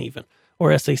used one even, or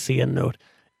SACN node.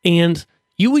 And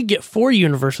you would get 4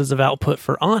 universes of output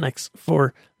for Onyx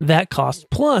for that cost.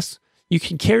 Plus, you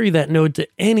can carry that node to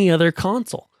any other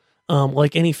console,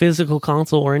 like any physical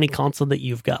console or any console that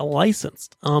you've got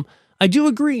licensed. I do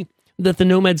agree that the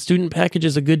Nomad student package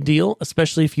is a good deal,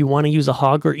 especially if you want to use a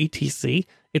Hog or ETC.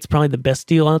 It's probably the best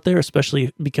deal out there,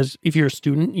 especially because if you're a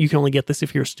student, you can only get this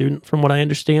if you're a student, from what I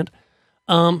understand.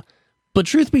 But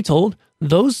truth be told,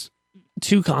 those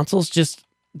 2 consoles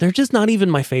they're just not even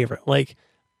my favorite. Like,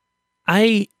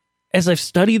 as I've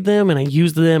studied them and I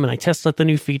used them and I test out the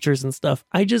new features and stuff,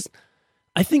 I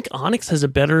think Onyx has a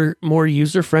better, more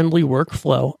user-friendly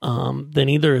workflow than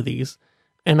either of these.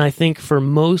 And I think for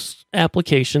most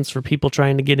applications, for people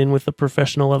trying to get in with a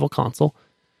professional level console,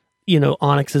 you know,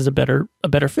 Onyx is a better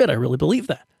fit. I really believe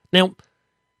that. Now,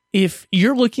 if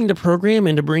you're looking to program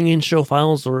and to bring in show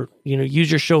files, or, you know,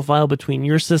 use your show file between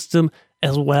your system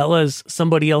as well as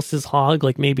somebody else's Hog,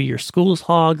 like maybe your school's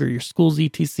Hog or your school's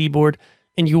ETC board,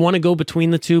 and you want to go between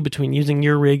the two, between using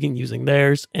your rig and using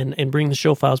theirs, and bring the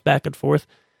show files back and forth,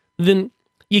 then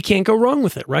you can't go wrong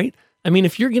with it, right? I mean,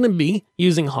 if you're going to be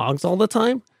using Hogs all the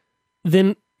time,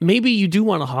 then maybe you do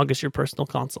want a Hog as your personal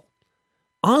console.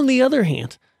 On the other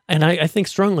hand, and I think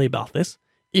strongly about this,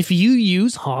 if you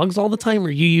use Hogs all the time, or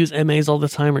you use MAs all the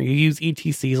time, or you use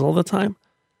ETCs all the time,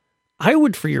 I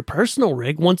would, for your personal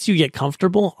rig, once you get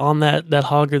comfortable on that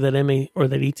Hog or that MA or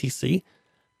that ETC,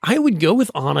 I would go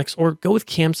with Onyx or go with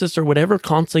Camsys or whatever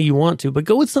console you want to, but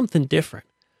go with something different.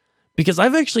 Because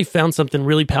I've actually found something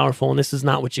really powerful, and this is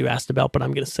not what you asked about, but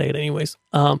I'm going to say it anyways.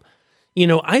 You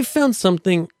know, I found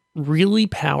something really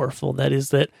powerful, that is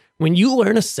that when you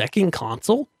learn a second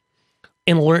console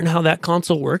and learn how that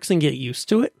console works and get used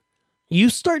to it, you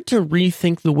start to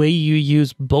rethink the way you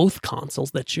use both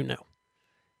consoles that you know.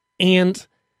 And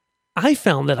I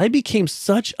found that I became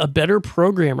such a better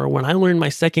programmer when I learned my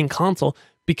second console,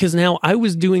 because now I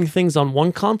was doing things on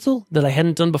one console that I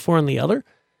hadn't done before on the other.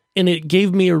 And it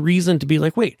gave me a reason to be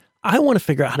like, wait, I want to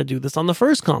figure out how to do this on the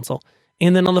first console.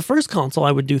 And then on the first console,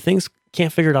 I would do things,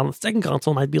 can't figure it out on the second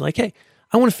console. And I'd be like, hey,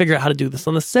 I want to figure out how to do this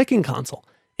on the second console.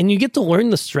 And you get to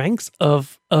learn the strengths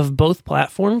of both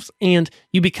platforms, and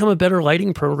you become a better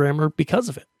lighting programmer because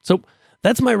of it. So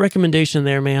that's my recommendation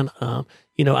there, man.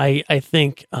 You know, I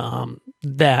think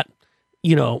that,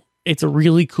 you know, it's a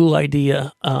really cool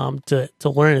idea to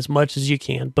learn as much as you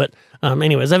can. But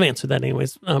anyways, I've answered that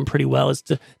anyways pretty well, as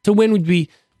to when would be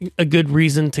a good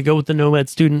reason to go with the Nomad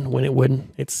student, when it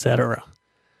wouldn't, etc.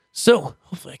 So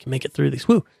hopefully I can make it through these.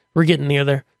 Woo, we're getting near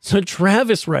there. So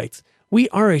Travis writes, we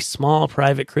are a small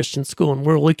private Christian school, and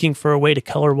we're looking for a way to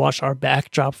color wash our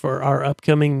backdrop for our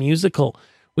upcoming musical.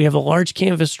 We have a large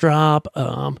canvas drop,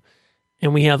 and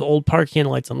we have old park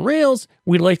candle lights on rails.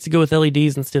 We'd like to go with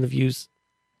LEDs instead of use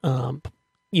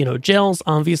gels,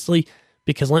 obviously,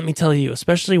 because let me tell you,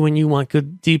 especially when you want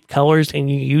good deep colors and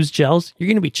you use gels, you're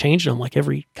going to be changing them like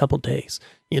every couple days,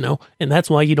 and that's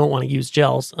why you don't want to use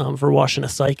gels for washing a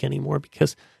cyc anymore,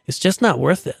 because it's just not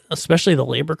worth it, especially the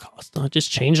labor cost,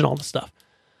 just changing all the stuff.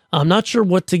 I'm not sure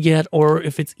what to get, or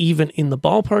if it's even in the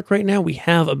ballpark right now. We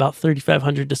have about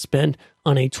 $3,500 to spend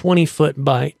on a 20-foot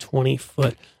by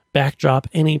 20-foot backdrop.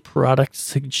 Any product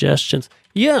suggestions?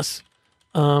 Yes.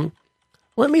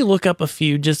 let me look up a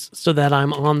few just so that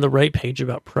I'm on the right page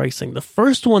about pricing. The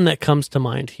first one that comes to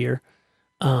mind here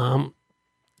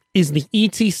is the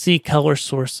ETC Color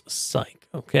Source Cyc.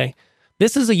 Okay,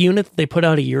 this is a unit that they put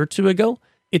out a year or two ago.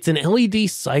 It's an LED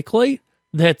cyc light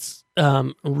that's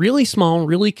really small,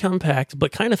 really compact,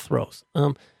 but kind of throws.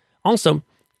 Also,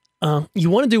 you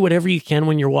want to do whatever you can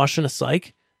when you're washing a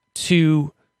cyc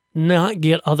to not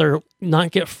get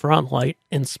front light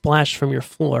and splash from your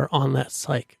floor on that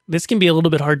cyc. This can be a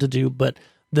little bit hard to do, but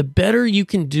the better you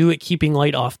can do at keeping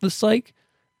light off the cyc,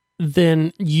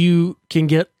 then you can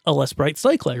get a less bright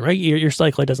cyc light, right? Your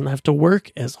cyc light doesn't have to work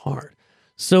as hard.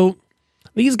 So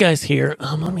these guys here,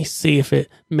 let me see if it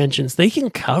mentions, they can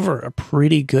cover a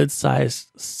pretty good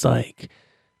sized cyc.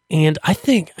 And I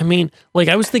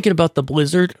was thinking about the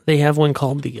Blizzard. They have one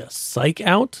called the Cyc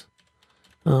Out.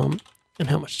 And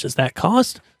how much does that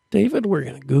cost, David? We're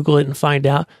going to Google it and find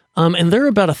out. And they're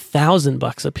about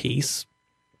 $1,000 a piece.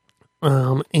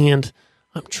 And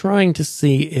I'm trying to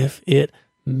see if it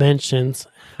mentions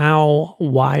how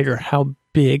wide or how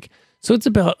big. So it's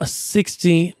about a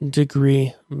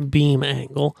 60-degree beam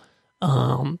angle.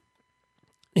 And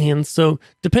so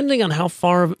depending on how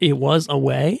far it was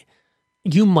away,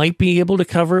 you might be able to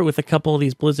cover it with a couple of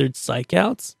these Blizzard Cyc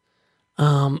Outs.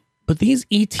 But these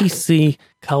ETC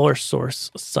Color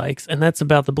Source Cycs, and that's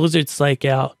about the Blizzard Cyc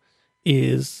Out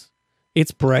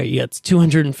it's bright. Yeah, it's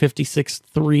 256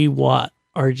 3-watt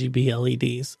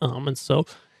RGB LEDs. And so,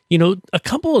 a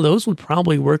couple of those would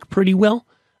probably work pretty well.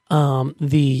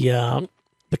 The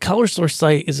Color Source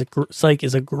Cyc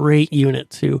is a great unit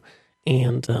too.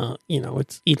 And,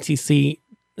 it's ETC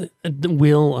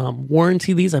will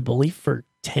warranty these, I believe, for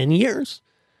 10 years,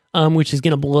 which is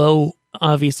going to blow,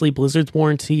 obviously, Blizzard's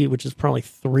warranty, which is probably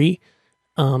 3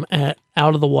 out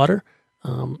of the water.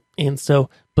 And so,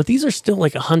 but these are still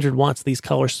like 100 watts, these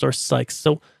Color Source Cycs.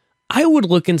 So I would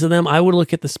look into them. I would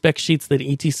look at the spec sheets that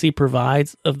ETC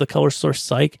provides of the Color Source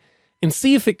Cyc and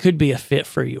see if it could be a fit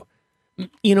for you.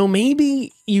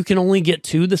 Maybe you can only get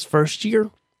 2 this first year.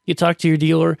 You talk to your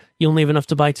dealer, you only have enough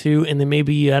to buy 2, and then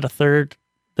maybe you add a third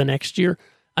the next year.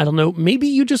 I don't know. Maybe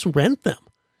you just rent them.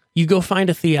 You go find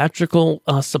a theatrical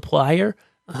supplier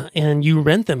and you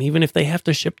rent them, even if they have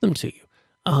to ship them to you.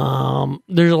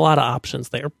 There's a lot of options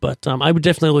there, but I would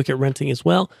definitely look at renting as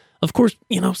well. Of course,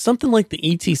 something like the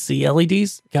ETC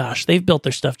LEDs, gosh, they've built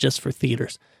their stuff just for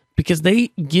theaters because they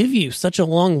give you such a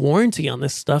long warranty on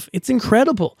this stuff. It's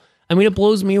incredible. I mean, it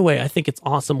blows me away. I think it's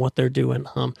awesome what they're doing.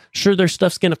 Sure, their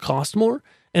stuff's going to cost more,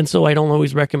 and so I don't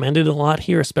always recommend it a lot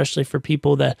here, especially for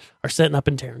people that are setting up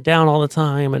and tearing down all the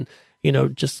time and,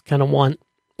 just kind of want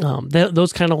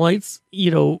those kind of lights,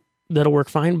 that'll work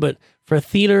fine. But for a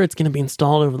theater, it's going to be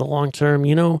installed over the long term.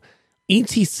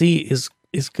 ETC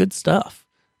is good stuff.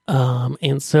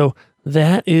 And so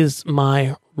that is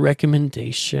my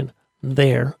recommendation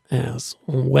there as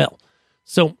well.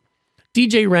 So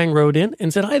DJ Rang wrote in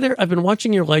and said, "Hi there, I've been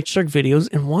watching your Lightshark videos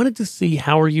and wanted to see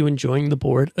how are you enjoying the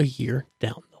board a year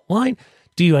down the line.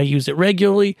 Do I use it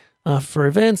regularly for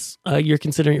events? You're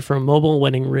considering it for a mobile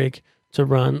wedding rig to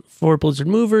run 4 Blizzard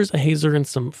movers, a hazer, and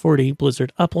some 40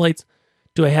 Blizzard uplights.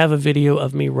 Do I have a video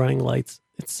of me running lights,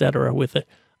 etc. with it?"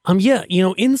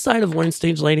 Inside of Learn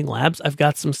Stage Lighting Labs, I've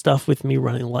got some stuff with me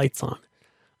running lights on.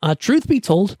 Truth be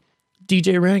told,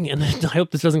 DJ Rang, and I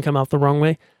hope this doesn't come out the wrong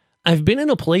way, I've been in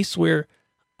a place where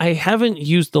I haven't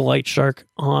used the Lightshark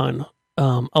on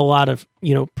a lot of,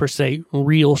 per se,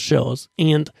 real shows.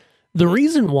 And the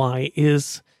reason why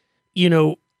is,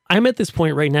 I'm at this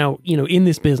point right now, in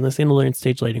this business, in Learn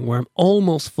Stage Lighting, where I'm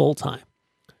almost full-time.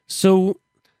 So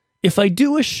if I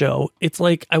do a show, it's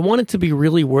like I want it to be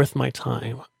really worth my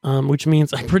time, which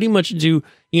means I pretty much do,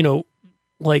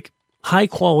 like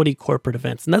high-quality corporate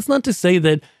events. And that's not to say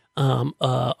that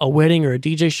a wedding or a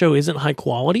DJ show isn't high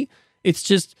quality. It's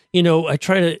just, I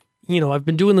try to, I've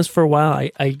been doing this for a while.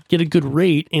 I get a good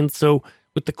rate. And so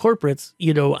with the corporates,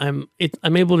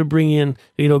 I'm able to bring in,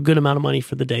 a good amount of money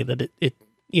for the day that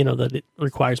it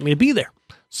requires me to be there.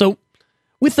 So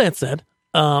with that said,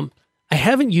 I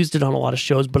haven't used it on a lot of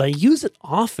shows, but I use it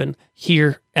often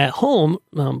here at home,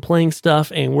 playing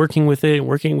stuff and working with it and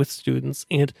working with students.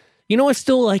 And, I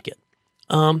still like it.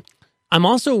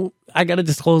 I got to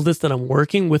disclose this, that I'm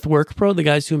working with WorkPro, the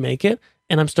guys who make it,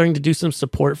 and I'm starting to do some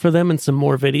support for them and some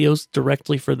more videos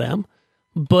directly for them.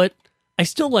 But I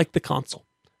still like the console.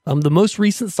 The most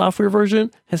recent software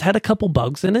version has had a couple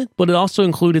bugs in it, but it also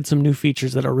included some new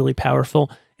features that are really powerful,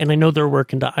 and I know they're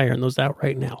working to iron those out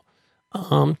right now.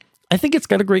 I think it's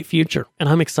got a great future, and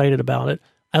I'm excited about it.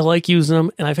 I like using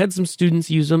them, and I've had some students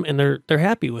use them, and they're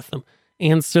happy with them.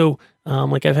 And so,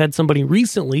 like I've had somebody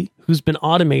recently who's been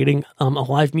automating a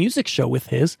live music show with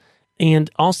his, and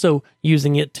also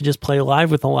using it to just play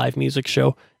live with a live music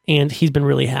show. And he's been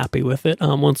really happy with it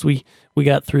once we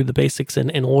got through the basics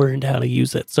and learned how to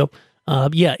use it. So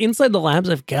yeah, Inside the Labs,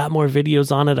 I've got more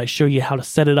videos on it. I show you how to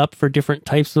set it up for different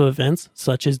types of events,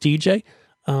 such as DJ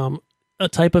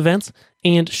type events,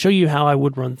 and show you how I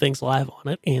would run things live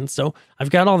on it. And so I've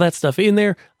got all that stuff in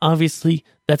there. Obviously,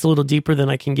 that's a little deeper than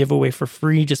I can give away for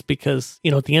free, just because,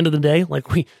 at the end of the day,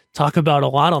 like we talk about a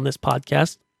lot on this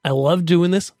podcast, I love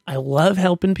doing this. I love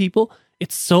helping people.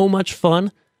 It's so much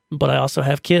fun, but I also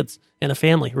have kids and a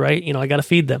family, right? I got to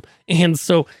feed them. And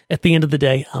so at the end of the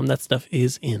day, that stuff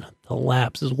is in the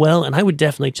labs as well. And I would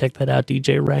definitely check that out,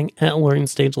 DJ Rang at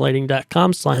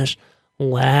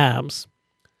learningstagelighting.com/labs.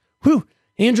 Whew.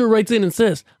 Andrew writes in and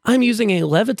says, I'm using a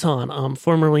Leviton,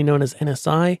 formerly known as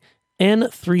NSI,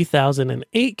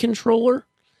 N3008 controller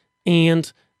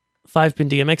and 5-pin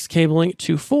DMX cabling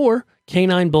to 4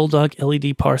 K9 Bulldog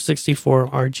LED PAR 64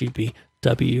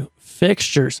 RGBW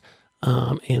fixtures.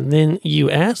 And then you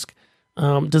ask,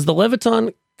 does the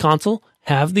Leviton console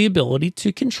have the ability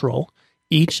to control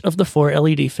each of the 4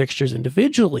 LED fixtures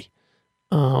individually?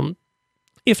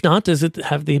 If not, does it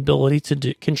have the ability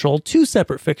to control 2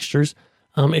 separate fixtures,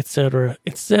 et cetera,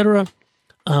 et cetera?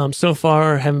 So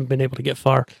far, haven't been able to get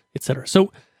far, et cetera.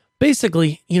 So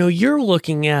basically, you're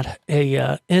looking at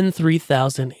a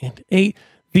N3008.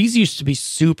 These used to be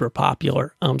super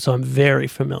popular, so I'm very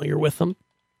familiar with them.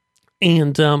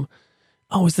 And,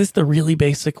 is this the really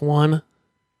basic one?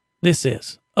 This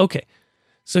is. Okay,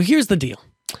 so here's the deal.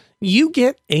 You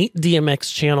get 8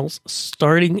 DMX channels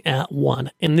starting at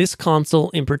 1, and this console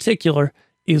in particular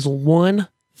is 1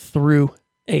 through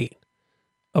 8.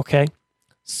 Okay,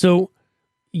 so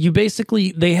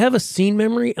they have a scene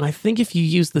memory, and I think if you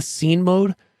use the scene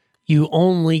mode, you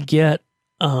only get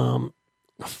 4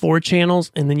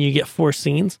 channels, and then you get 4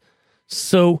 scenes.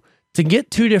 So to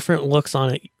get 2 different looks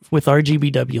on it with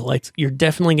RGBW lights, you're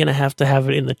definitely going to have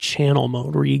it in the channel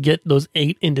mode, where you get those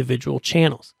 8 individual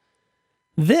channels.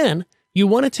 Then you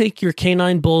want to take your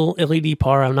K9 Bull LED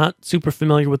PAR. I'm not super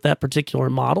familiar with that particular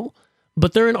model,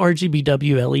 but they're an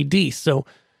RGBW LED. So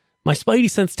my Spidey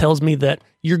sense tells me that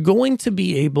you're going to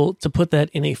be able to put that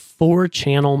in a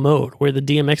 4-channel mode, where the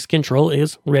DMX control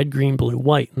is red, green, blue,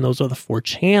 white. And those are the 4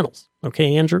 channels.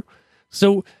 Okay, Andrew?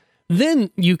 So then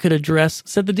you could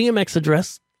set the DMX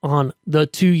address on the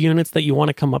 2 units that you want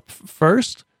to come up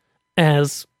first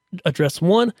as address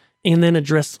 1, and then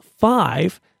address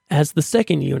 5 as the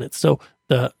second unit. So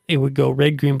it would go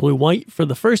red, green, blue, white for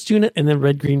the first unit, and then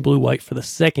red, green, blue, white for the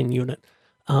second unit.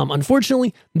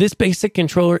 Unfortunately, this basic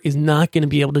controller is not going to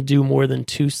be able to do more than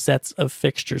 2 sets of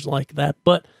fixtures like that,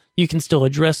 but you can still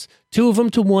address 2 of them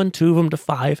to 1, 2 of them to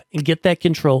 5, and get that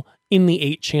control in the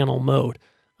 8-channel mode.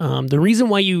 The reason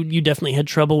why you definitely had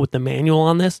trouble with the manual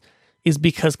on this is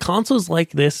because consoles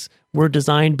like this were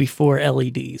designed before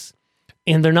LEDs,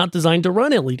 and they're not designed to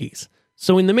run LEDs.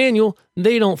 So in the manual,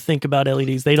 they don't think about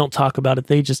LEDs. They don't talk about it.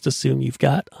 They just assume you've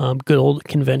got good old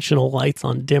conventional lights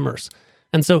on dimmers.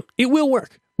 And so it will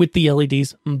work with the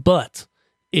LEDs, but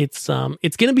it's going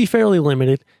to be fairly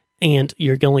limited, and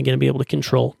you're only going to be able to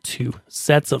control 2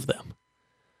 sets of them.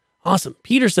 Awesome.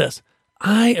 Peter says,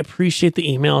 I appreciate the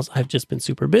emails. I've just been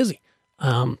super busy.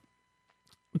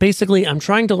 Basically, I'm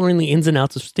trying to learn the ins and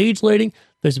outs of stage lighting.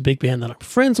 There's a big band that I'm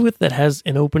friends with that has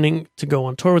an opening to go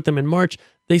on tour with them in March.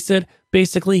 They said,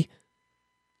 basically,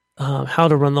 how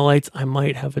to run the lights.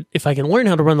 If I can learn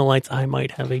how to run the lights, I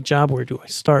might have a job. Where do I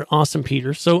start? Awesome,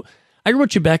 Peter. So I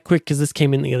wrote you back quick because this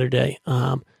came in the other day.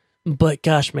 But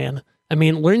gosh, man,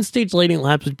 Learn Stage Lighting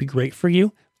Labs would be great for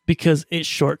you because it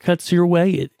shortcuts your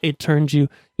way. It turns you,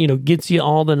 gets you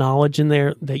all the knowledge in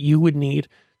there that you would need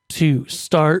to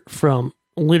start from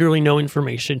literally no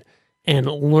information and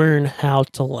learn how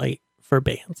to light for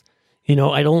bands.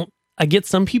 I get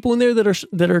some people in there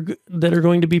that are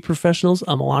going to be professionals.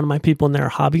 A lot of my people in there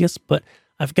are hobbyists, but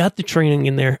I've got the training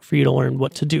in there for you to learn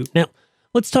what to do. Now,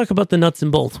 let's talk about the nuts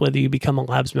and bolts, whether you become a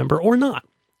Labs member or not.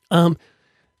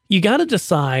 You got to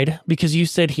decide, because you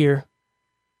said here,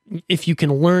 if you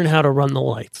can learn how to run the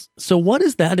lights. So what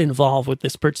does that involve with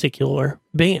this particular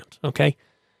band? Okay.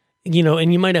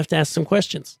 And you might have to ask some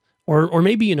questions, or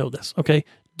maybe you know this. Okay.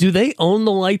 Do they own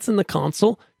the lights in the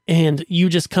console? And you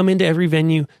just come into every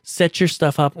venue, set your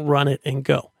stuff up, run it, and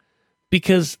go.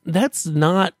 Because that's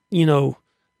not,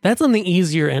 that's on the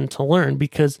easier end to learn,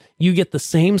 because you get the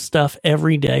same stuff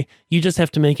every day. You just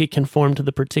have to make it conform to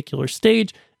the particular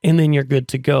stage, and then you're good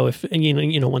to go once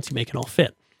you make it all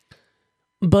fit.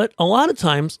 But a lot of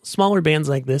times, smaller bands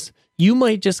like this, you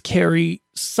might just carry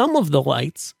some of the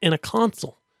lights in a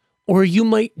console, or you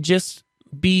might just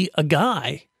be a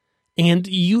guy and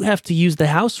you have to use the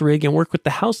house rig and work with the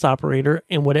house operator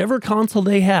and whatever console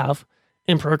they have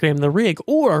and program the rig.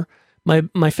 Or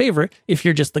my favorite, if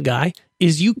you're just the guy,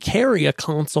 is you carry a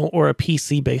console or a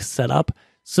PC-based setup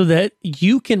so that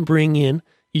you can bring in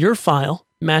your file,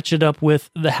 match it up with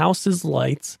the house's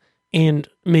lights, and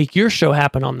make your show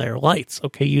happen on their lights,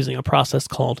 okay, using a process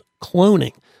called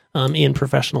cloning in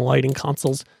professional lighting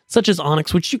consoles, such as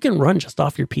Onyx, which you can run just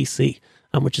off your PC,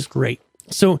 which is great.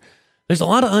 So there's a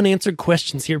lot of unanswered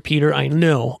questions here, Peter, I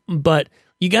know, but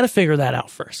you got to figure that out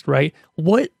first, right?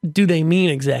 What do they mean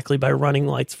exactly by running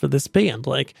lights for this band?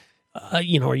 Like, are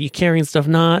you carrying stuff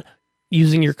not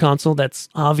using your console? That's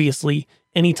obviously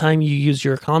anytime you use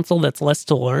your console, that's less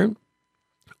to learn.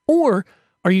 Or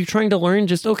are you trying to learn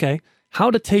just, okay,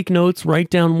 how to take notes, write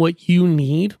down what you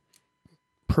need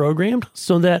programmed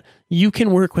so that you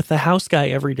can work with the house guy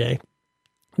every day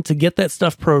to get that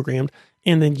stuff programmed,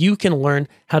 and then you can learn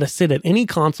how to sit at any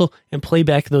console and play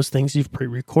back those things you've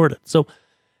pre-recorded. So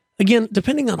again,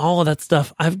 depending on all of that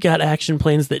stuff, I've got action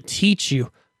plans that teach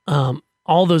you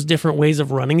all those different ways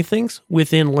of running things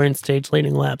within Learn Stage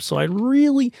Lighting Labs. So I'd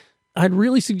really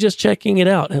suggest checking it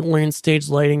out at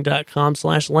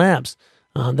learnstagelighting.com/labs.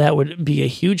 That would be a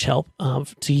huge help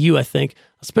to you, I think,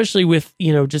 especially with,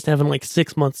 just having like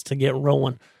 6 months to get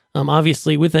rolling.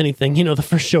 Obviously, with anything, the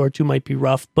first show or two might be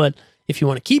rough, but if you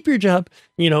want to keep your job,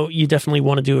 you definitely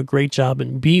want to do a great job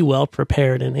and be well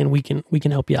prepared, and we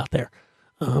can help you out there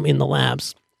in the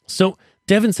labs. So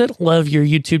Devin said, love your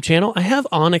YouTube channel. I have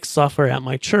Onyx software at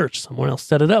my church. Someone else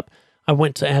set it up. I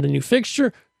went to add a new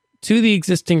fixture to the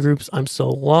existing groups. I'm so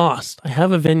lost. I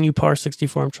have a Venue Par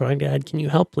 64 I'm trying to add. Can you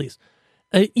help, please?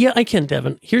 Yeah, I can,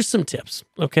 Devin. Here's some tips,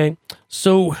 okay?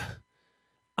 So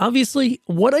obviously,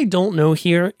 what I don't know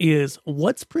here is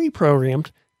what's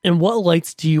pre-programmed and what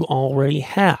lights do you already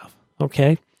have,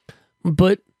 okay?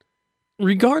 But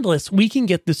regardless, we can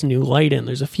get this new light in.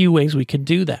 There's a few ways we could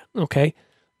do that, okay?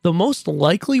 The most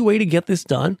likely way to get this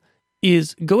done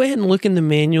is go ahead and look in the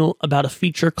manual about a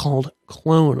feature called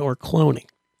clone or cloning,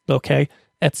 okay,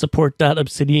 at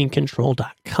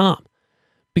support.obsidiancontrol.com.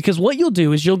 Because what you'll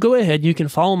do is you'll go ahead, you can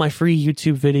follow my free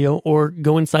YouTube video or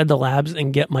go inside the labs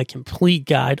and get my complete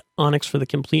guide, Onyx for the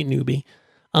Complete Newbie,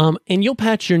 and you'll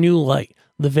patch your new light,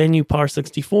 the Venue Par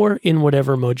 64, in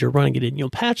whatever mode you're running it in. You'll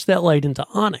patch that light into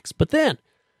Onyx. But then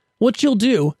what you'll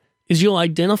do is you'll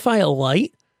identify a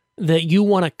light that you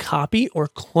want to copy or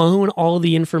clone all of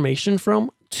the information from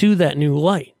to that new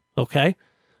light, okay?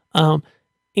 And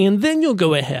then you'll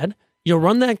go ahead, you'll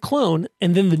run that clone,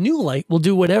 and then the new light will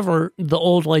do whatever the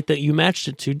old light that you matched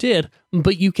it to did,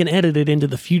 but you can edit it into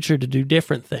the future to do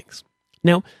different things.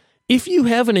 Now, if you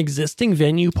have an existing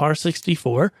Venue Par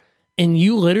 64 and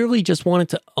you literally just want it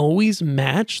to always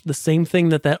match the same thing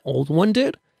that old one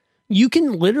did, you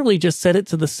can literally just set it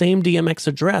to the same DMX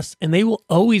address and they will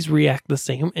always react the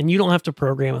same, and you don't have to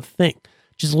program a thing.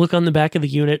 Just look on the back of the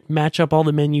unit, match up all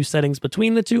the menu settings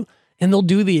between the two, and they'll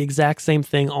do the exact same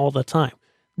thing all the time.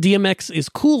 DMX is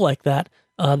cool like that,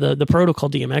 the protocol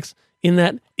DMX, in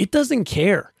that it doesn't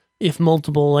care if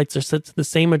multiple lights are set to the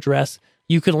same address.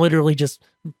 You can literally just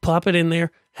pop it in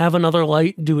there, have another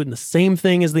light, do it in the same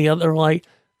thing as the other light,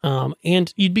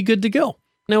 and you'd be good to go.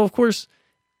 Now, of course,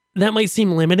 that might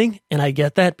seem limiting, and I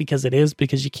get that because it is,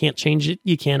 because you can't change it,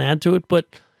 you can't add to it, but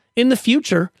in the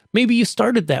future, maybe you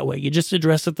started that way. You just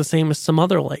address it the same as some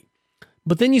other light.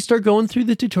 But then you start going through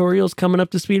the tutorials, coming up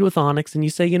to speed with Onyx, and you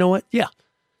say, you know what? Yeah,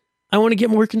 I want to get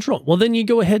more control. Well, then you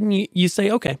go ahead and you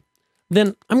say, okay,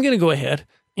 then I'm going to go ahead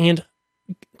and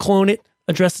clone it,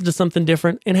 address it to something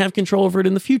different, and have control over it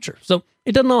in the future. So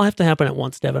it doesn't all have to happen at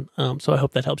once, Devin. So I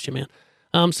hope that helps you, man.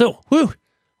 A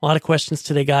lot of questions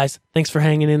today, guys. Thanks for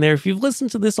hanging in there. If you've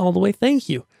listened to this all the way, thank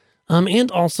you.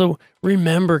 And also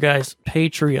remember, guys,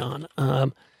 Patreon.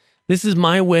 This is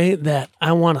my way that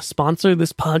I want to sponsor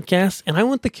this podcast, and I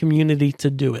want the community to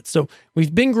do it. So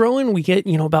we've been growing. We get,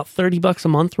 about $30 a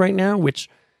month right now, which,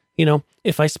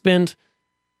 if I spend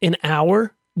an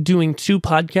hour doing 2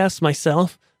 podcasts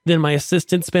myself, then my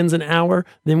assistant spends an hour,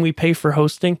 then we pay for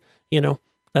hosting,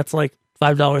 that's like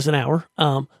 $5 an hour.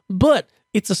 But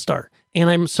it's a start. And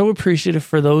I'm so appreciative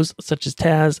for those such as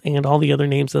Taz and all the other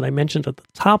names that I mentioned at the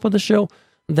top of the show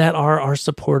that are our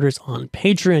supporters on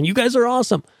Patreon. You guys are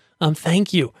awesome.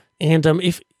 Thank you. And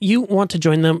if you want to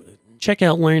join them, check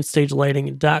out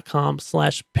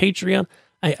learnstagelighting.com/Patreon.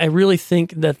 I really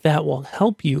think that will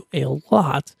help you a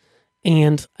lot.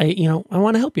 And I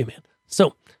want to help you, man.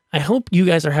 So I hope you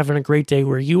guys are having a great day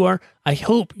where you are. I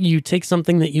hope you take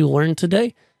something that you learned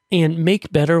today and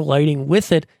make better lighting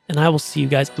with it. And I will see you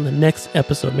guys on the next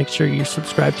episode. Make sure you're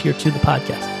subscribed here to the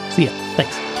podcast. See ya.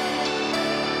 Thanks.